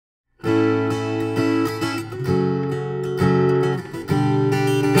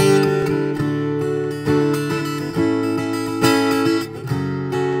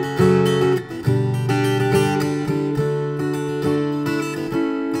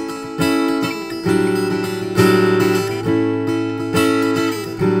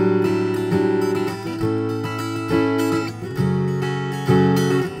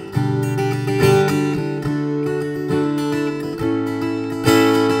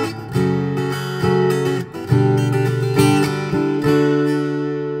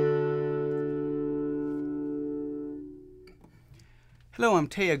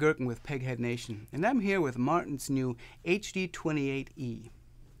Teja Gerken with Peghead Nation, and I'm here with Martin's new HD-28E.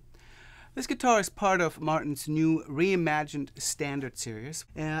 This guitar is part of Martin's new Reimagined standard series,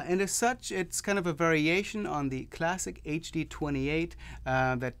 and as such it's kind of a variation on the classic HD-28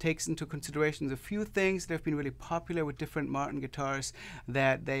 that takes into consideration a few things that have been really popular with different Martin guitars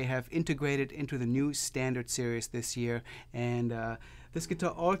that they have integrated into the new standard series this year. And this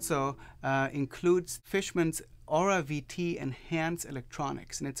guitar also includes Fishman's Aura VT Enhanced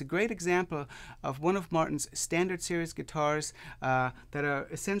electronics, and it's a great example of one of Martin's standard series guitars that are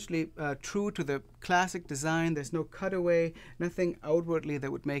essentially true to the classic design. There's no cutaway, nothing outwardly that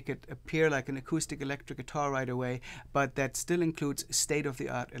would make it appear like an acoustic electric guitar right away, but that still includes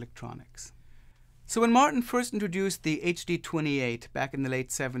state-of-the-art electronics. So when Martin first introduced the HD-28 back in the late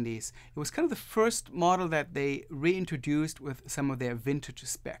 70s, it was kind of the first model that they reintroduced with some of their vintage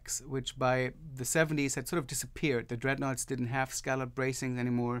specs, which by the 70s had sort of disappeared. The dreadnoughts didn't have scallop bracings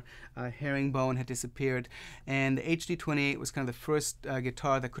anymore, herringbone had disappeared, and the HD-28 was kind of the first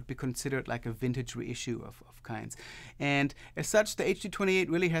guitar that could be considered like a vintage reissue of kinds. And as such, the HD-28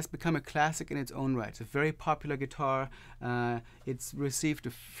 really has become a classic in its own right. It's a very popular guitar. It's received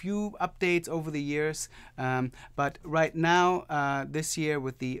a few updates over the years, but right now, this year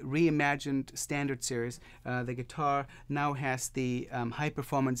with the Reimagined standard series, the guitar now has the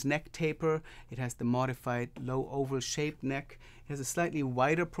high-performance neck taper. It has the modified low oval shaped neck. It has a slightly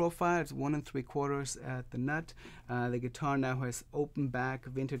wider profile. It's 1 3/4 at the nut. The guitar now has open back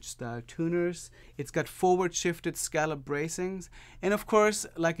vintage style tuners. It's got forward shifted scallop bracings, and of course,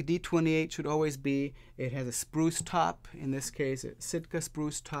 like a D-28 should always be, it has a spruce top. In this case, a Sitka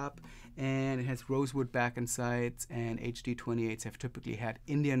spruce top, and it has rosewood back and sides, and HD-28s have typically had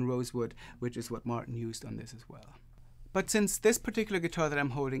Indian rosewood, which is what Martin used on this as well. But since this particular guitar that I'm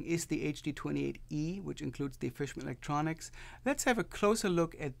holding is the HD-28E, which includes the Fishman electronics, let's have a closer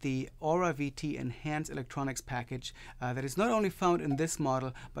look at the Aura VT Enhanced electronics package that is not only found in this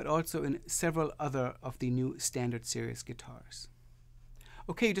model, but also in several other of the new standard series guitars.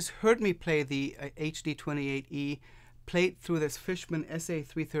 Okay, you just heard me play the HD-28E played through this Fishman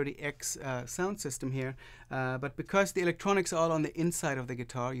SA330X sound system here, but because the electronics are all on the inside of the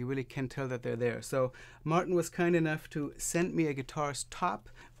guitar, you really can't tell that they're there. So Martin was kind enough to send me a guitar's top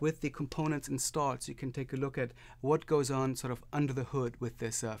with the components installed, so you can take a look at what goes on sort of under the hood with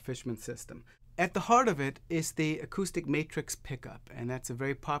this Fishman system. At the heart of it is the acoustic matrix pickup, and that's a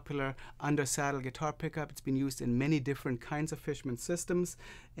very popular under-saddle guitar pickup. It's been used in many different kinds of Fishman systems,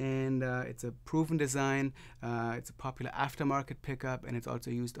 and it's a proven design. It's a popular aftermarket pickup, and it's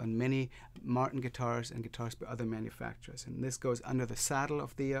also used on many Martin guitars and guitars by other manufacturers. And this goes under the saddle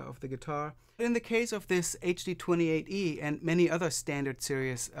of the guitar. In the case of this HD-28E and many other standard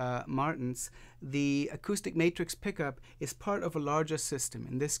series Martins, the acoustic matrix pickup is part of a larger system.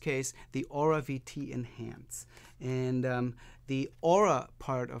 In this case, the Aura VT Enhance. And the Aura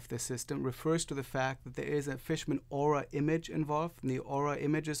part of the system refers to the fact that there is a Fishman Aura image involved. And the Aura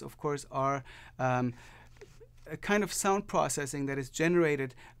images, of course, are a kind of sound processing that is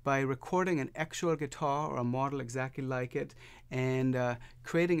generated by recording an actual guitar or a model exactly like it, and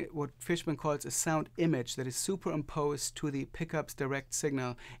creating what Fishman calls a sound image that is superimposed to the pickup's direct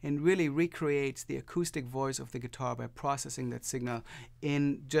signal and really recreates the acoustic voice of the guitar by processing that signal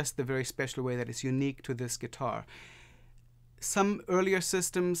in just the very special way that is unique to this guitar. Some earlier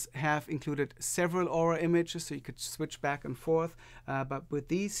systems have included several Aura images, so you could switch back and forth, but with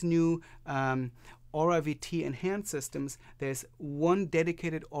these new Aura VT Enhanced systems, there's one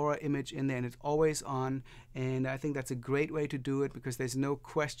dedicated Aura image in there, and it's always on. And I think that's a great way to do it because there's no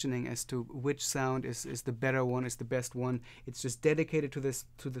questioning as to which sound is the better one, is the best one. It's just dedicated to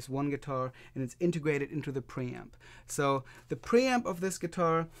this one guitar, and it's integrated into the preamp. So the preamp of this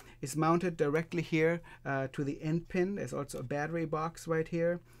guitar is mounted directly here to the end pin. There's also a battery box right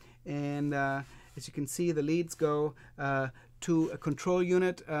here, and as you can see, the leads go to a control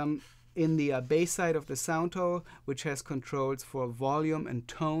unit in the bass side of the sound hole, which has controls for volume and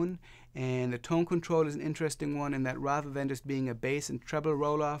tone. And the tone control is an interesting one in that rather than just being a bass and treble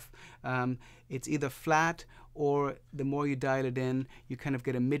roll-off, it's either flat, or the more you dial it in, you kind of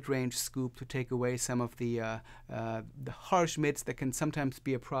get a mid-range scoop to take away some of the harsh mids that can sometimes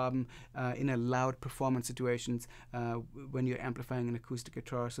be a problem in a loud performance situations when you're amplifying an acoustic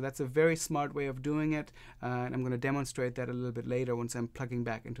guitar. So that's a very smart way of doing it, and I'm going to demonstrate that a little bit later once I'm plugging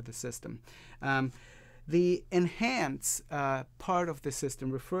back into the system. The enhance part of the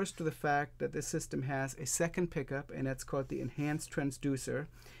system refers to the fact that this system has a second pickup, and that's called the enhanced transducer.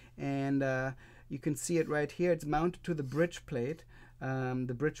 And you can see it right here. It's mounted to the bridge plate.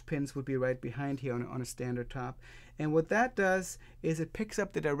 The bridge pins would be right behind here on a standard top. And what that does is it picks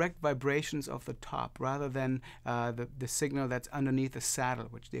up the direct vibrations of the top rather than the signal that's underneath the saddle,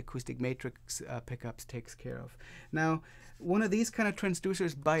 which the acoustic matrix pickups takes care of. Now, one of these kind of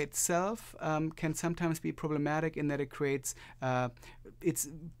transducers by itself can sometimes be problematic in that it creates, it's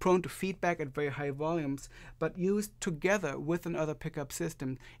prone to feedback at very high volumes, but used together with another pickup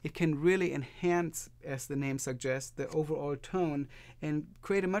system, it can really enhance, as the name suggests, the overall tone and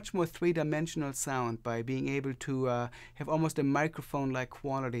create a much more three-dimensional sound by being able to have almost a microphone-like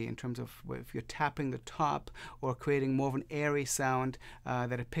quality in terms of if you're tapping the top or creating more of an airy sound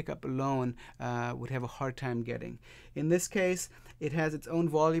that a pickup alone would have a hard time getting. In this case, it has its own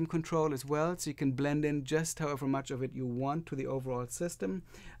volume control as well, so you can blend in just however much of it you want to the overall system.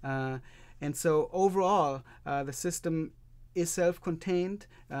 And so overall, the system is self-contained.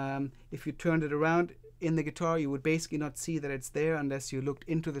 If you turned it around in the guitar, you would basically not see that it's there unless you looked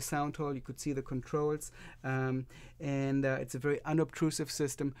into the sound hole. You could see the controls. It's a very unobtrusive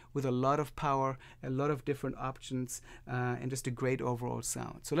system with a lot of power, a lot of different options, and just a great overall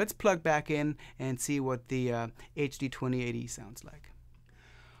sound. So let's plug back in and see what the HD-28E sounds like.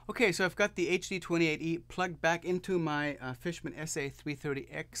 Okay, so I've got the HD-28E plugged back into my Fishman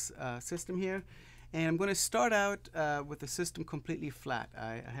SA330X system here. And I'm going to start out with the system completely flat.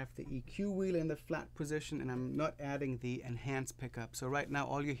 I have the EQ wheel in the flat position, and I'm not adding the enhanced pickup. So right now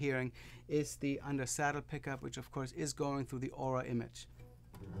all you're hearing is the under saddle pickup, which of course is going through the aura image.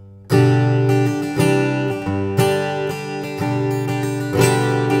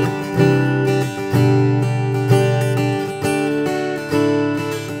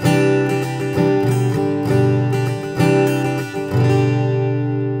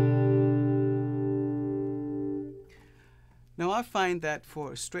 Now I find that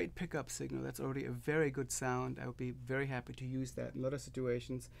for a straight pickup signal, that's already a very good sound. I would be very happy to use that in a lot of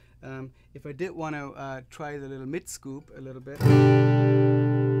situations. If I did want to try the little mid scoop a little bit,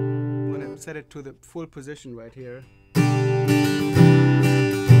 I'm going to set it to the full position right here.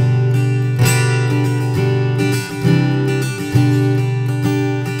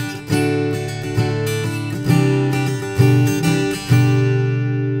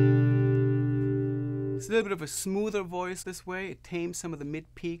 It's a little bit of a smoother voice this way. It tames some of the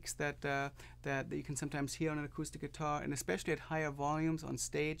mid peaks that you can sometimes hear on an acoustic guitar, and especially at higher volumes on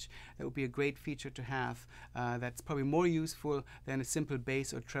stage, that would be a great feature to have. That's probably more useful than a simple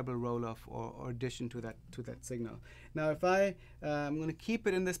bass or treble roll-off or addition to that signal. Now, if I'm going to keep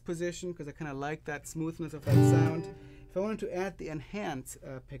it in this position because I kind of like that smoothness of that sound. If I wanted to add the enhance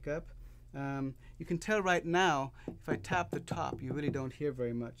pickup, you can tell right now, if I tap the top, you really don't hear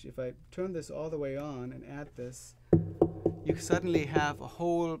very much. If I turn this all the way on and add this, you suddenly have a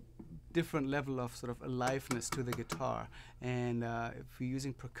whole different level of sort of aliveness to the guitar. And if you're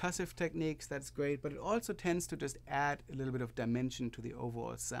using percussive techniques, that's great, but it also tends to just add a little bit of dimension to the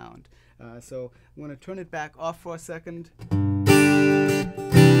overall sound. So I'm going to turn it back off for a second. And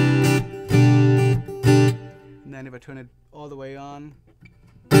then if I turn it all the way on,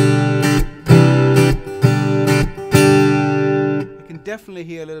 you can definitely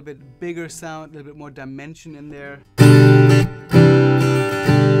hear a little bit bigger sound, a little bit more dimension in there.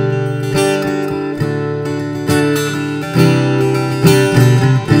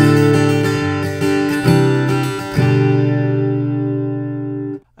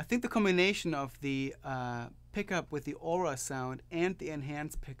 I think the combination of the pickup with the aura sound and the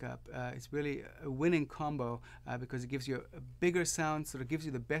enhanced pickup is really a winning combo because it gives you a bigger sound, sort of gives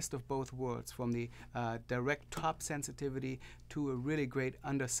you the best of both worlds, from the direct top sensitivity to a really great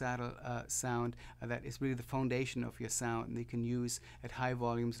under saddle sound that is really the foundation of your sound, and you can use at high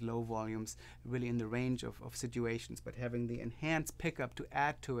volumes, low volumes, really in the range of situations. But having the enhanced pickup to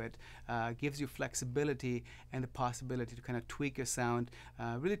add to it gives you flexibility and the possibility to kind of tweak your sound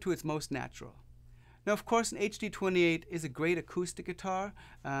really to its most natural. Now, of course, an HD-28 is a great acoustic guitar,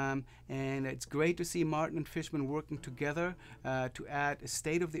 and it's great to see Martin and Fishman working together to add a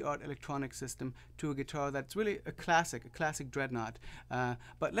state-of-the-art electronic system to a guitar that's really a classic dreadnought.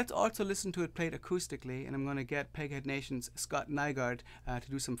 But let's also listen to it played acoustically, and I'm going to get Peghead Nation's Scott Nygaard to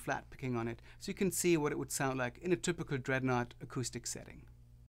do some flat picking on it, so you can see what it would sound like in a typical dreadnought acoustic setting.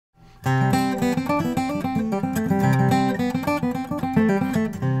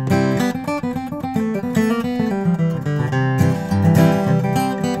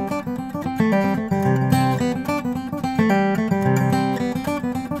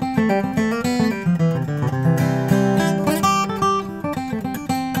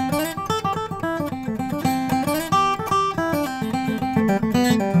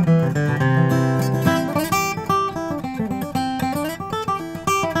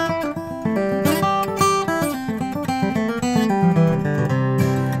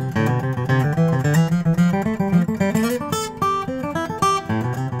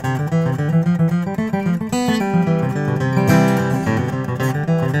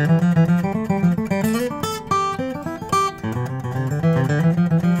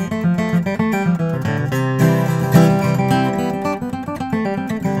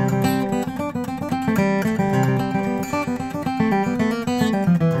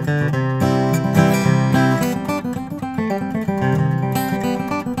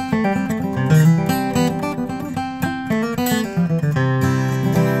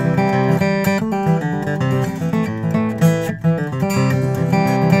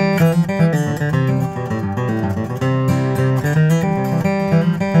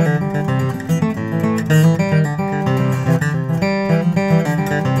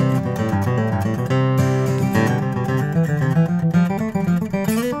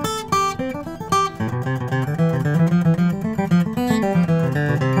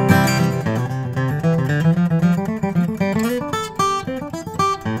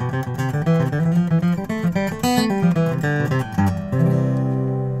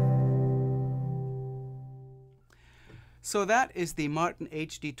 So that is the Martin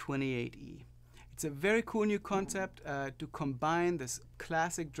HD-28E. It's a very cool new concept to combine this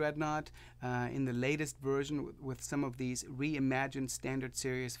classic dreadnought in the latest version with some of these reimagined standard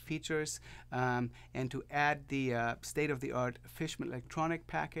series features, and to add the state-of-the-art Fishman electronic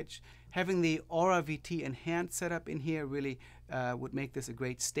package. Having the Aura VT enhanced setup in here really would make this a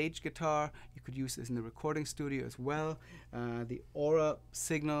great stage guitar. You could use this in the recording studio as well. The Aura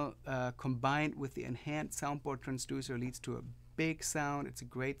signal combined with the enhanced soundboard transducer leads to a big sound. It's a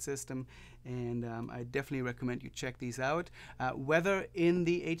great system, and I definitely recommend you check these out, whether in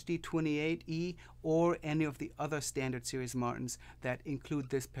the HD-28E or any of the other standard series Martins that include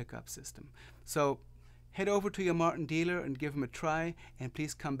this pickup system. So head over to your Martin dealer and give them a try, and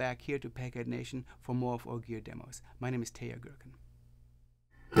please come back here to Peghead Nation for more of our gear demos. My name is Teja Gerken.